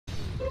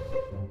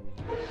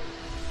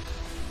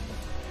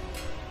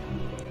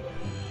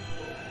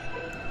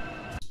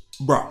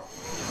Bro.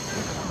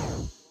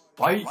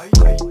 Fight.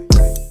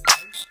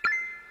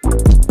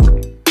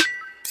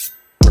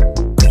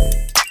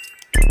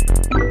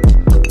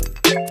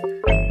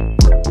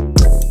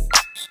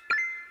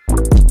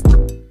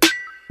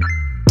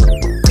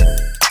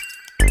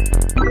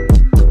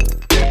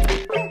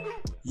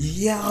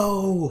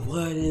 Yo,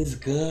 what is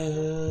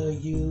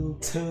good,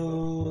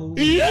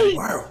 YouTube?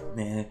 World,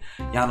 man.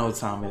 Y'all know what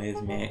time it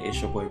is, man. It's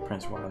your boy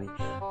Prince Riley,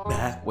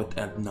 back with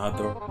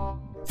another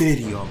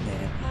video,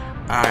 man.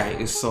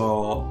 Alright,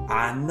 so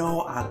I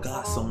know I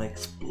got some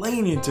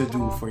explaining to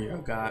do for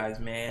you guys,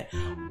 man.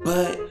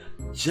 But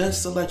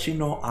just to let you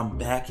know, I'm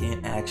back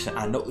in action.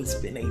 I know it's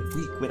been a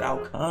week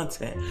without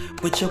content,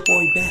 but your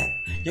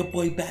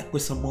boy back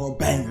with some more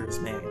bangers,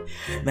 man.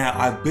 Now,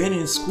 I've been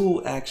in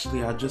school,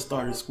 actually. I just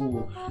started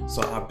school,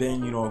 so I've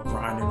been, you know,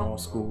 grinding on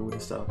school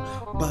and stuff.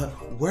 But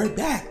we're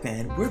back,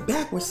 man. We're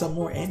back with some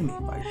more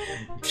anime fights.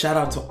 Shout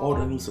out to all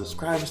the new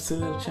subscribers to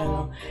the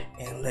channel,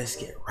 and let's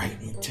get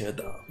right into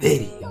the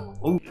video.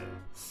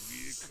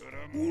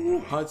 Ooh,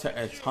 Hunter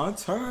x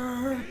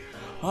Hunter.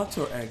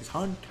 Hunter x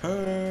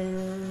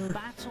Hunter.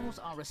 Battles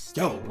are a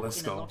staple let's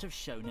in go. a lot of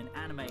shonen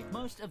anime.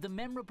 Most of the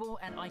memorable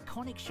and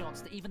iconic shots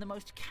that even the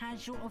most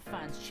casual of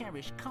fans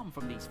cherish come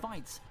from these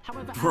fights.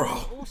 However,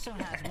 anime also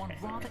has one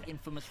rather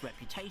infamous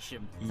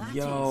reputation. That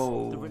is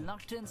the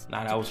reluctance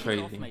to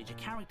kill off major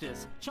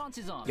characters.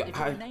 Chances are, if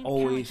you're a named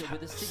always character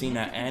with a seen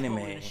that significant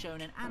role anime. in a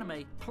shonen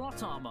anime,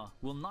 plot armor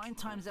will 9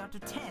 times out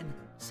of 10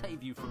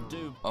 save you from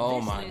doom. Oh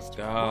This my list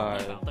God. won't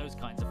be about those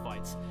kinds of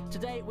fights.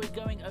 Today we're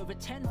going over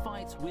 10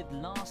 fights with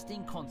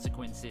lasting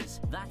consequences.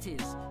 That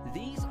is,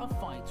 these are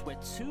fights where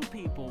 2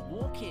 people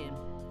walk in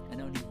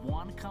and only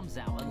one comes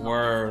out alive.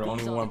 Word, These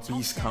only are one the top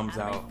beast 10 comes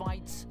anime out.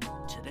 Fights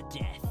to the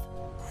death.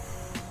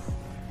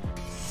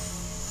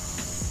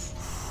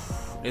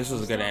 This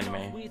was a good Start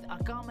anime. off with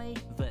Akame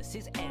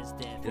versus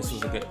esdeath. This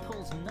was a good.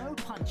 Pulls no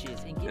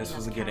punches and gives This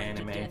was us a good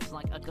character anime. deaths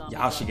like Akame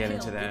Y'all should get kill,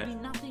 into that.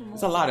 giving nothing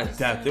There's more a lot than of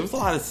death. There was a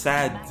lot of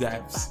sad active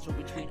deaths battle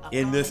between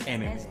in this Akame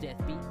anime. and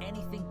esdeath be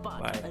anything but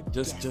a Like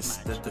just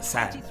death the match.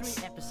 sadness.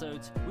 23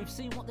 episodes, we've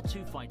seen what the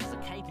 2 fighters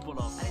are capable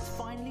of, and it's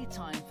finally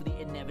time for the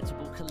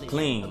inevitable collision.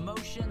 Clean.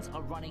 Emotions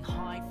are running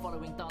high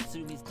following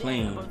Datsumi's death,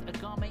 Clean. and both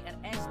Akame and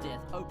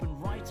esdeath open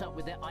right up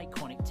with their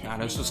iconic technique. Nah,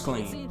 this was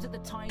clean. It seems that the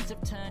tides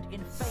have turned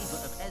in favor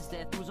of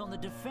esdeath, who was on the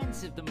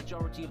defensive the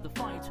majority of the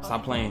fight.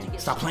 Stop playing.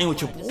 Stop playing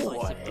with your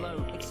boy.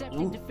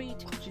 Accepting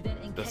defeat, she then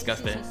encases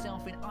Disgusting.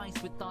 herself in ice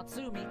with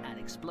Datsumi and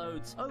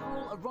explodes.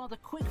 Overall, a rather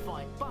quick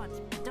fight, but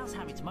it does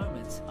have its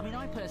moments. I mean,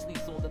 I personally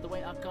thought that the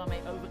way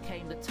Akame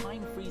overcame the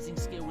time-freezing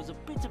skill was a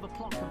bit of a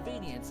plot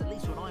convenience, at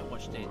least when I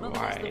watched it.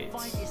 Nonetheless, the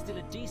fight is still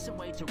a decent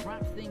way to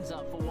wrap things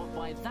up for what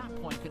by that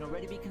point can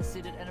already be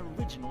considered an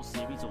original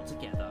series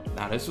altogether.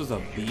 Now this was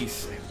a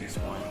beast at this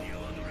point.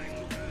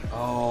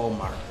 Oh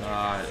my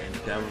God!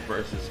 Endeavor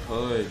versus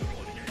Hood.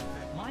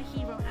 My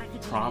Hero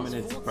Academia's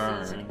Prominence 4th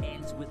burn. season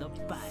ends with a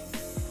bang.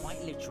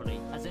 Quite literally,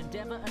 as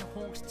Endeavor and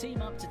Hawks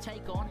team up to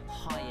take on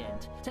High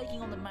End.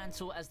 Taking on the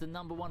mantle as the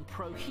 #1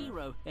 pro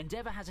hero,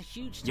 Endeavor has a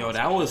huge Yo, task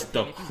that was ahead the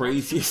of him if he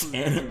wants to craziest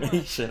prove his worth.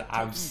 animation I've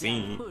Taking down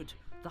seen. Hood,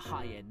 the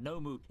high-end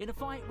nomu. In a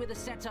fight with a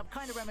setup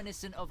kind of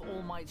reminiscent of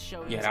All Might's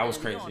showing. Yeah, that was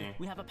early crazy. on,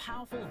 we have a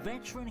powerful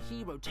veteran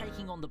hero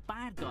taking on the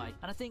bad guy,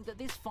 and I think that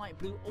this fight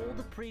blew all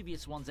the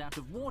previous ones out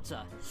of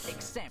water,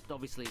 except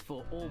obviously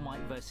for All Might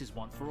versus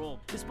One for All.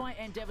 Despite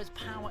Endeavor's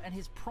power and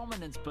his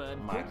prominence burn,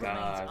 Hood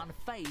remains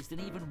unfazed and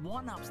even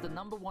one-ups the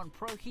 #1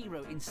 pro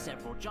hero in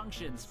several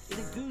junctions. In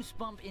a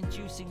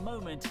goosebump-inducing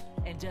moment,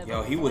 Endeavor.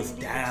 Yo, he was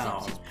finally down.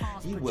 accepts his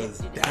past He was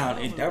projected down.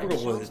 Nomu Endeavor and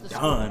was shows the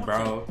done,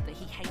 supporter bro. that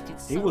he hated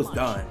He so was much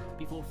done.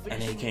 before And then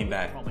he finishing came with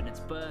back. Prominence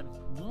burn.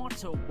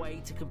 What a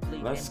way to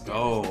complete Let's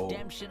Endeavor's go.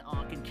 redemption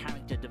arc and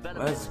character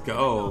development. Let's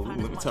go. I don't know if I've had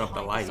Let me as turn much up the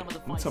hype light. as some of the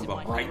Let me fights turn in up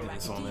My the Hero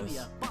brightness on this.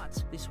 Academia,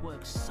 but this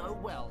works so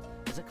well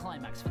as a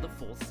climax for the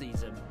 4th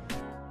season.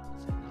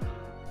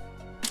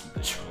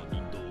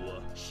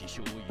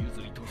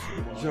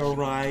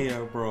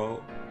 Jiraiya,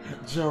 bro.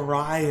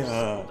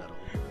 Jiraiya.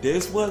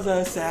 This was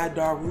a sad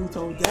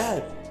Naruto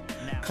death.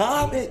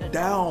 Comment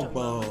down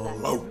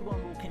below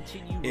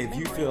if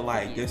you feel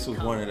like this was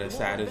one of the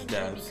saddest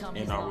deaths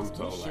in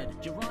Naruto.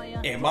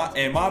 Like,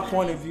 in my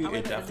point of view,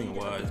 it definitely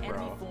was,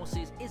 bro.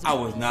 I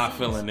was not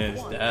feeling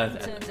this death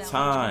at the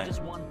time.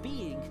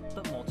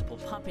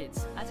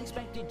 Puppets. As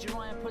expected,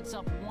 Jiraiya puts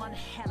up one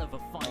hell of a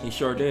fight. He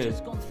sure did. He's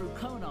just gone through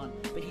Conan,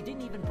 but he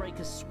didn't even break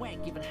a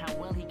sweat given how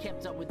well he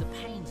kept up with the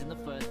pains in the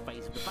first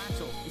phase of the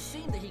battle. It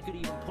seemed that he could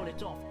even pull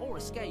it off or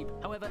escape.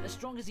 However, as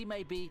strong as he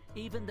may be,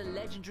 even the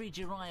legendary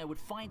Jiraiya would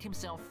find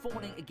himself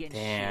falling against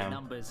sheer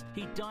numbers.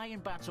 He'd die in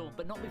battle,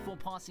 but not before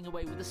passing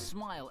away with a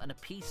smile and a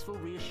peaceful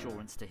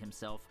reassurance to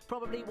himself.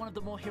 Probably one of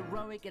the more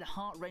heroic and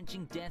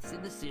heart-wrenching deaths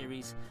in the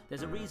series.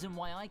 There's a reason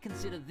why I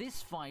consider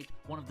this fight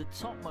one of the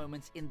top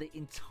moments in the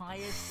entire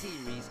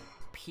series,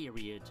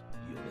 period.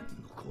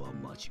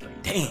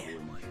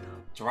 Damn.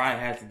 Jiraiya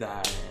had to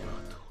die,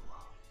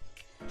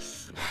 man.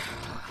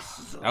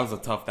 That was a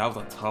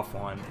tough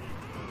one.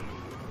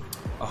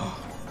 Oh.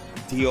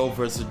 Dio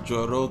versus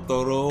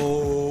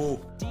Jotaro.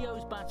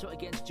 Dio's battle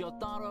against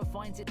Jotaro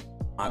finds it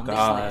My on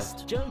God. this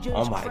list. JoJo's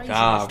Oh my craziness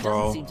God, bro.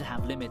 doesn't seem to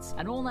have limits,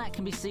 and all that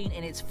can be seen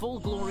in its full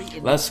glory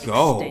in Let's this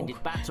go.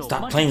 extended battle.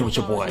 Stop Much playing of with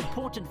your boy. Jotaro's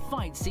important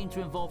fights seem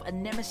to involve a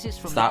nemesis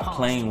from Stop the past,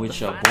 playing with the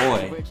your fan boy.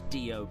 favorite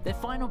Dio. Their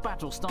final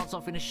battle starts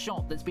off in a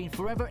shot that's been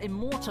forever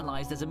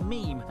immortalized as a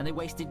meme, and they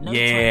wasted no time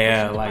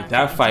Yeah, pushing the like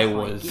battle that fight into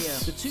high was- gear.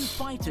 The two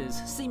fighters,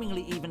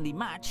 seemingly evenly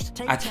matched,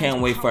 take I turns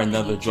can't wait for pummeling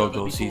another each other JoJo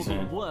before the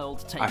season. world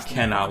takes I the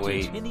cannot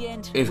advantage. wait. In the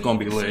end, It's we gonna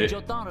be even see lit.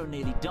 Jotaro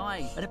nearly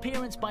die. An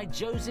appearance by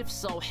Joseph's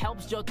soul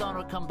helps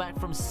Jotaro come back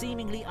from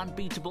seemingly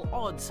unbeatable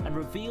odds and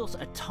reveals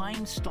a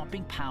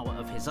time-stopping power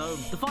of his own.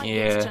 The fight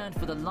gets turned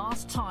for the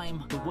last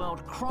time, the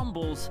world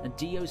crumbles, and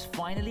Dio's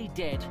finally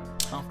dead.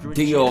 After a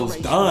Dio's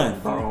generation done,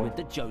 of bro. with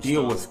the Joestars.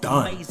 Dio was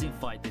done. Amazing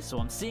fight this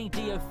one. Seeing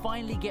Dio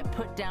finally get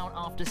put down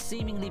after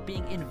seemingly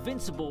being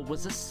invincible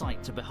was a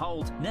sight to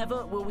behold.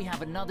 Never will we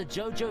have another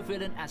JoJo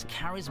villain as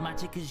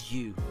charismatic as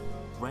you.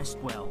 Rest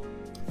well.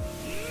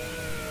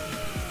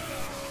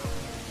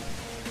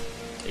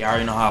 Y'all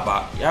already know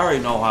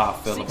how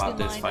I feel about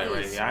this fight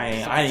right here.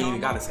 I ain't even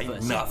gotta say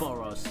nothing.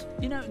 Boros.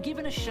 You know,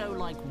 given a show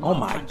like Oh One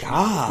my Punch Man, it's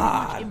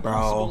God, pretty much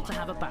impossible bro. to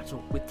have a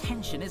battle with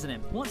tension, isn't it?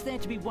 What's there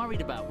to be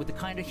worried about with the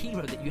kind of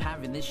hero that you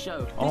have in this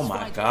show? Oh This my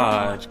fight's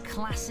God. pretty much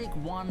classic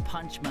One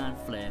Punch Man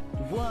flair.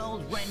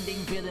 World-rending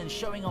villains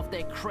showing off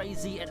their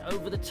crazy and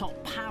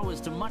over-the-top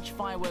powers to much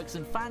fireworks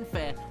and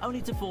fanfare,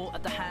 only to fall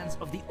at the hands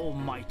of the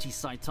almighty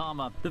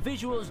Saitama. The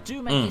visuals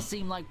do make it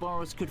seem like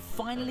Boros could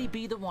finally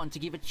be the one to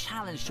give a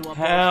challenge to our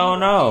Hell boy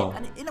no. here,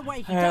 and in a way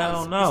he Hell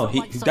does. no. It's not He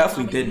like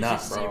definitely Saitama did uses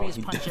not, bro. serious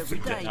He punch every definitely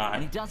did day, not.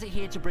 and he does it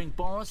here to bring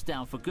Boros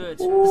down for good.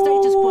 The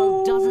status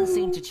quo doesn't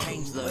seem to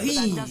change though, but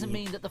that doesn't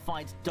mean that the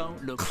fights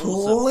don't look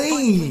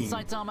Clean. awesome.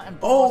 Saitama and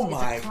Oh Boros is a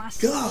my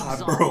classic God,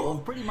 example bro.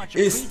 of pretty much a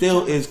It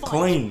still pre-determined is fight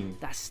clean.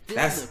 That still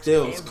That looks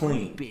still is every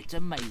clean. bit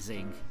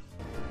amazing.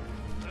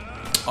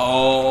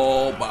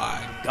 Oh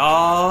my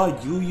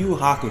God, Yu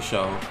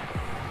Hakusho.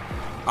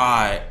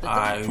 Alright,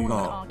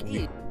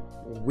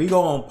 we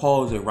gonna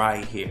pause it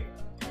right here.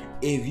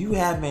 If you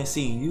haven't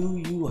seen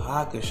Yu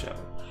Hakusho,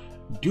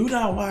 do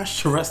not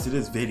watch the rest of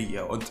this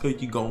video until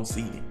you gon'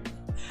 see it.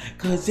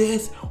 Cause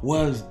this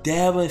was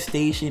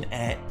devastation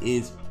at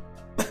its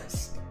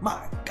best.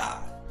 My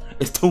God,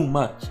 it's too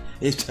much.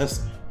 It's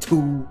just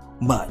too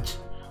much.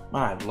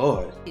 My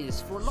lord.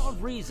 Is for a lot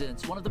of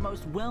reasons one of the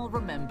most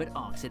well-remembered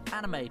arcs in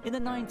anime. In the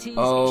 90s,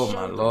 Oh, it my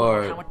showed the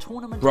lord. world how a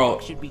tournament Bro,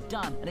 arc should be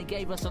done, and it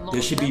gave us a lot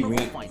this of should be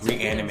memorable fights.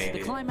 reanimated.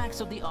 The climax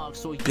of the arc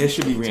saw This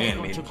should be Yusuke take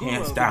on reanimated, Toguro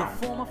hands with down.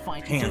 the former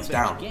fighter Hands to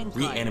down. avenge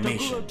Genkai.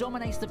 Reanimation. Toguro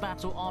dominates the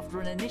battle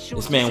after an initial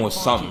This man was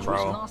something,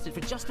 disadvantage, bro. which lasted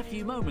for just a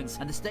few moments,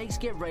 and the stakes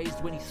get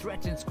raised when he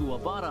threatens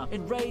Kuwabara.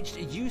 Enraged,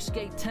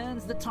 Yusuke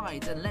turns the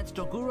tides and lets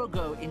Toguro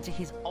go into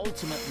his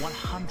ultimate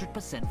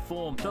 100%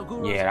 form.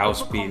 Toguro's Yeah, that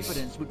was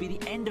overconfidence would be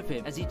the end of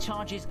him as he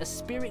charges a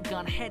spirit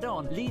gun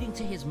head-on, leading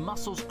to his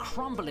muscles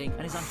crumbling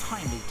and his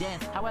untimely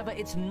death. However,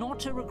 it's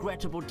not a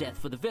regrettable death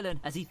for the villain,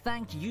 as he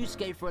thanked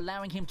Yusuke for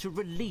allowing him to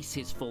release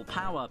his full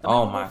power. The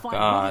Oh memorable my fight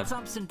God. with its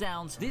ups and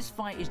downs, this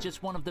fight is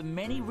just one of the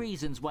many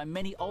reasons why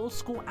many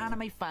old-school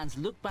anime fans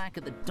look back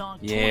at the dark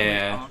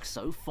tournament arc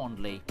so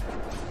fondly.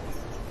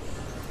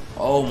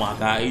 Oh my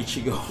God,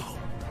 Ichigo.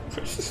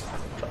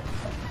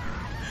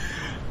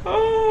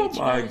 Oh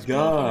my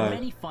God.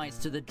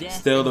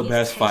 Still the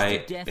best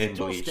fight in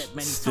Bleach.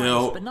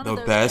 Still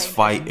the best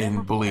fight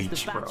in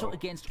Bleach, bro.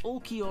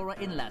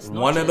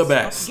 One of the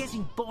best.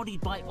 Getting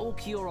bodied by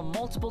Ulquiorra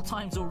multiple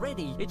times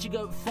already,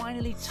 Ichigo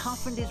finally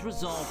toughened his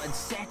resolve and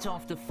set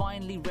off to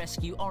finally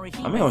rescue Orihime.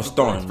 I mean, he was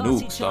throwing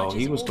Thus, he nukes, though.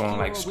 He charges was throwing,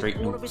 like, Ulquiorra straight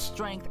with all of his nukes.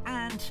 strength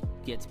and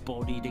gets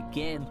bodied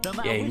again. No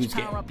matter Yeah, he which was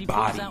getting power-up he pulls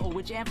bodied. out or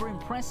whichever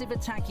impressive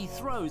attack he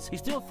throws, he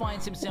still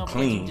finds himself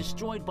Clean. getting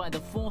destroyed by the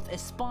fourth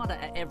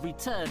Espada at every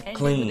turn, ending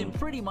Clean. with him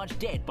pretty much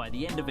dead by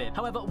the end of it.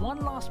 However,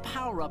 one last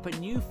power-up, a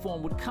new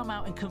form, would come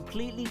out and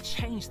completely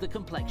change the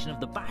complexion of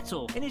the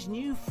battle. In his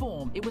new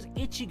form, it was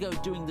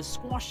Ichigo doing the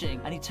squashing,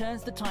 and he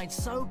turns the tide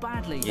so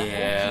badly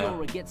that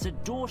Ulquiorra gets a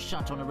door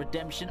shut on a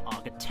redemption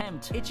arc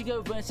attempt.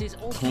 Ichigo versus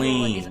Ulquiorra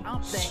Clean. is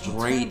up there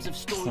Straight in terms of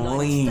storyline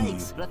clean.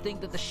 stakes, but I think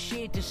that the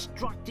sheer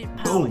destructive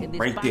power Boom, in this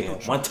right battle there.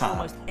 trumps One time.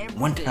 almost everything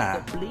One time.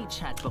 that Bleach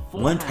had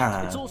beforehand. One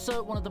time. It's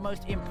also one of the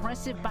most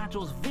impressive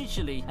battles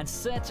visually, and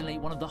certainly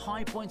one of the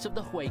high points of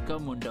the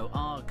Hueco Mundo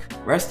arc.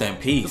 Rest in The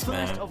peace, first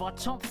man. of our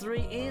top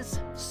three is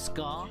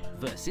Scar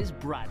versus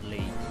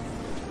Bradley.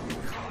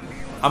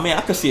 I mean,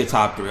 I could see a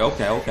top three.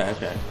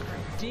 Okay.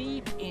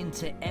 Deep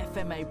into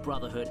FMA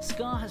Brotherhood,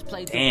 Scar has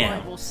played the Damn.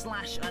 rival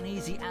slash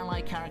uneasy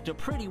ally character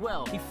pretty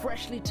well. He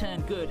freshly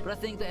turned good, but I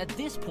think that at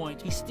this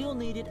point, he still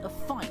needed a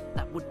fight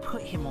that would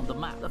put him on the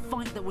map. A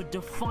fight that would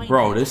define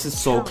Bro, him this as is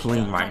so character,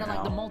 clean right kinda like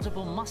now. the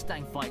multiple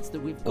Mustang fights that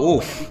we've got Oof.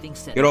 when everything's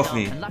said Get and off done.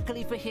 me. And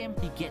luckily for him,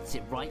 he gets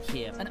it right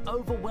here. An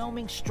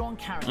overwhelming strong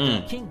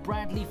character, King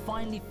Bradley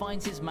finally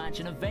finds his match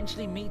and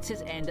eventually meets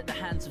his end at the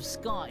hands of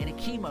Scar in a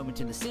key moment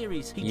in the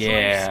series. He drives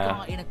Yeah.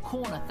 Scar in a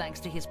corner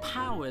thanks to his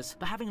powers,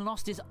 but having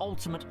lost his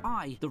ultimate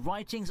eye. The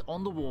writing's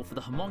on the wall for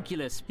the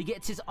homunculus. He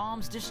gets his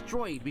arms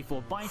destroyed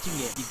before biting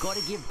it. You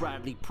gotta give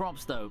Bradley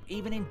props though.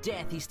 Even in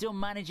death, he still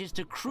manages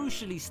to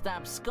crucially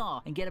stab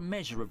Scar and get a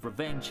measure of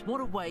revenge.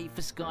 What a way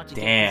for Scar to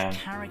get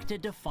his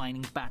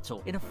character-defining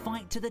battle in a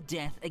fight to the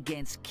death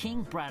against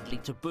King Bradley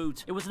to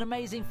boot. It was an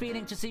amazing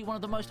feeling to see one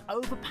of the most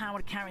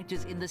overpowered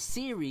characters in the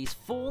series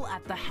fall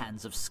at the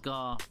hands of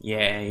Scar.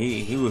 Yeah,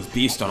 he was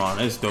beasting on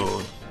this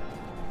dude.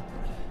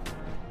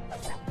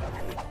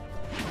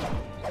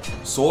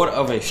 Sword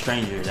of a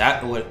Stranger,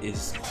 that's what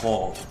it's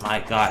called. My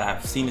god,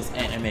 I've seen this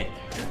anime.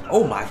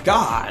 Oh my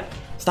god,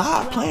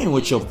 stop playing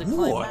with your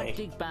boy.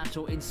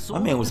 My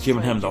man was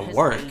giving him the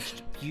work.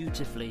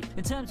 Beautifully.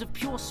 In terms of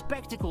pure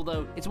spectacle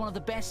though, it's one of the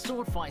best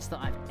sword fights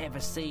that I've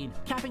ever seen.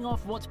 Capping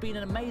off what's been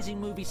an amazing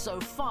movie so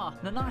far,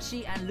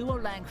 Nanashi and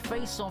Luo Lang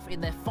face off in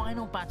their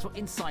final battle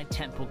inside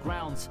temple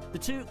grounds. The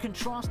two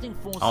contrasting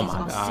forces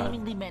are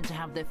seemingly meant to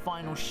have their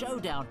final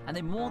showdown, and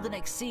they more than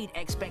exceed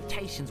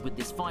expectations with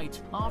this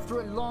fight.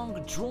 After a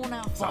long,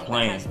 drawn-out fight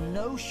that has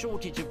no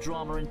shortage of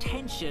drama and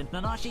tension,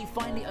 Nanashi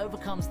finally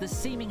overcomes the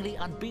seemingly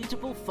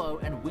unbeatable foe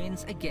and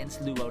wins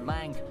against Luo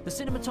Lang. The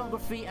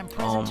cinematography and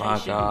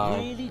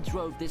presentation really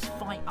drove this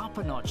fight up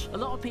a notch. A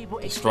lot of people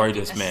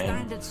expected a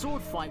standard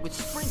sword fight with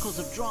sprinkles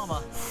of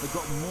drama, but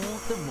got more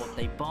than what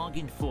they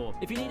bargained for.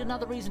 If you need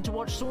another reason to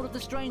watch Sword of the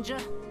Stranger,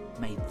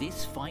 may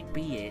this fight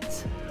be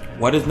it.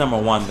 What is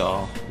number one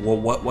though?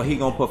 What he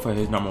gonna put for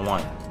his number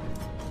one?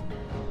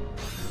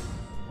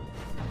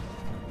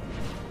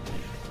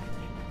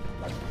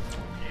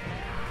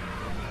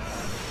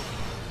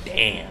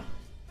 Damn.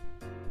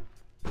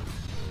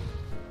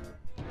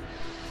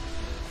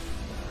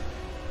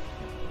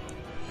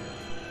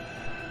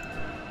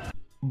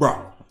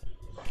 Bro.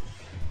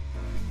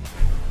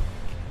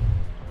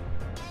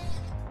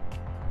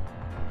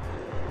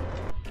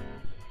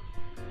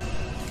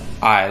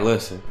 Alright,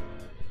 listen.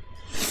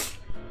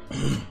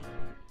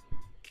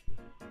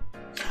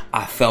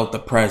 I felt the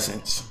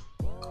presence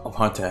of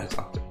Hunter x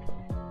Hunter.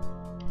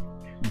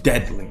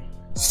 Deadly.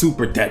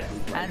 Super deadly.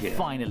 And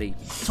finally,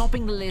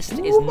 topping the list is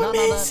none other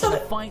than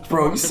a fight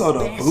for you saw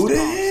the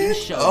Buddha?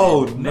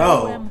 Oh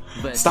no.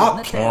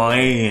 Stop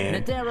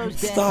playing.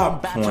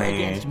 Stop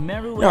playing.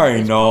 You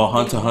already know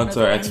Hunter x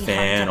Hunter X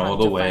fan all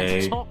the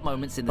way.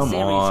 Come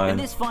on. In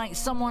this fight,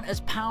 someone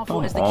as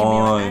powerful as the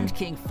Chimera Ant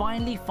King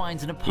finally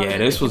finds an opponent. Yeah,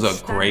 this was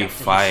a great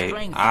fight.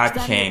 I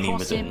can't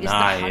even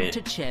deny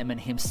it. Chairman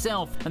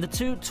himself, and the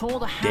two tore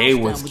the house they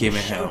was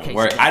giving him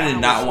work. I did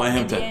not want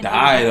him to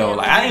die though.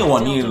 Like I didn't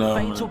want either of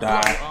them to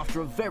die.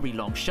 After a very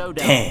long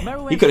showdown.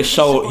 Damn, he could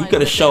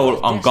have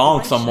showed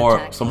Gong some more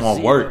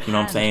work, you know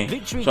what I'm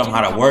saying? Show him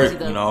how to work,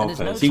 you know,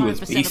 because he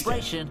was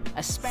beasting.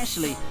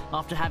 Especially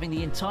after having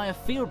the entire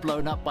field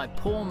blown up by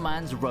poor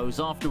man's Rose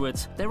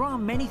afterwards. There are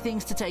many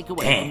things to take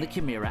away from the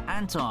Chimera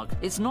Ant arc.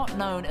 It's not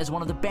known as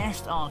one of the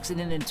best arcs in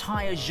an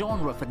entire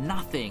genre for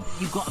nothing.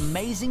 You've got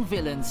amazing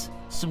villains,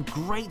 some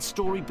great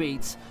story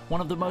beats,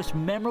 one of the most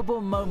memorable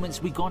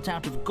moments we got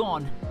out of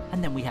Gon,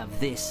 and then we have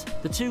this.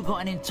 The two got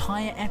an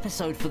entire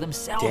episode for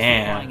themselves,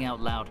 crying out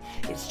loud.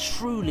 It's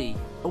truly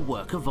a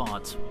work of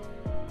art.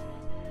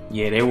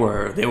 Yeah, they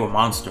were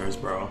monsters,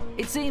 bro.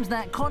 It seems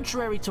that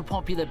contrary to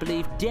popular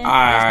belief,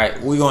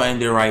 alright, we're gonna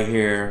end it right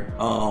here.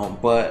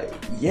 But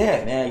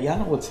yeah, man, y'all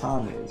know what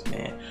time it is,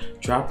 man.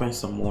 Dropping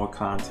some more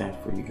content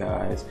for you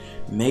guys.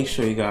 Make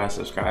sure you guys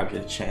subscribe to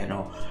the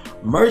channel.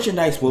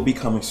 Merchandise will be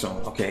coming soon,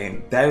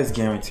 okay? That is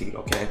guaranteed,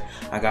 okay?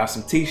 I got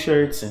some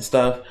t-shirts and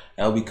stuff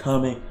that'll be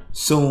coming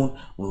soon.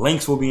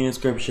 Links will be in the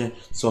description,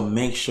 so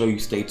make sure you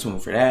stay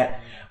tuned for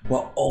that.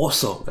 But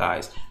also,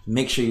 guys,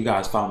 make sure you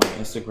guys follow me on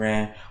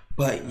Instagram.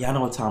 But y'all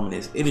know what time it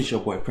is. It is your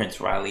boy Prince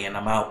Riley, and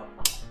I'm out.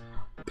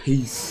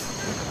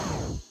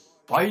 Peace.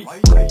 Bye.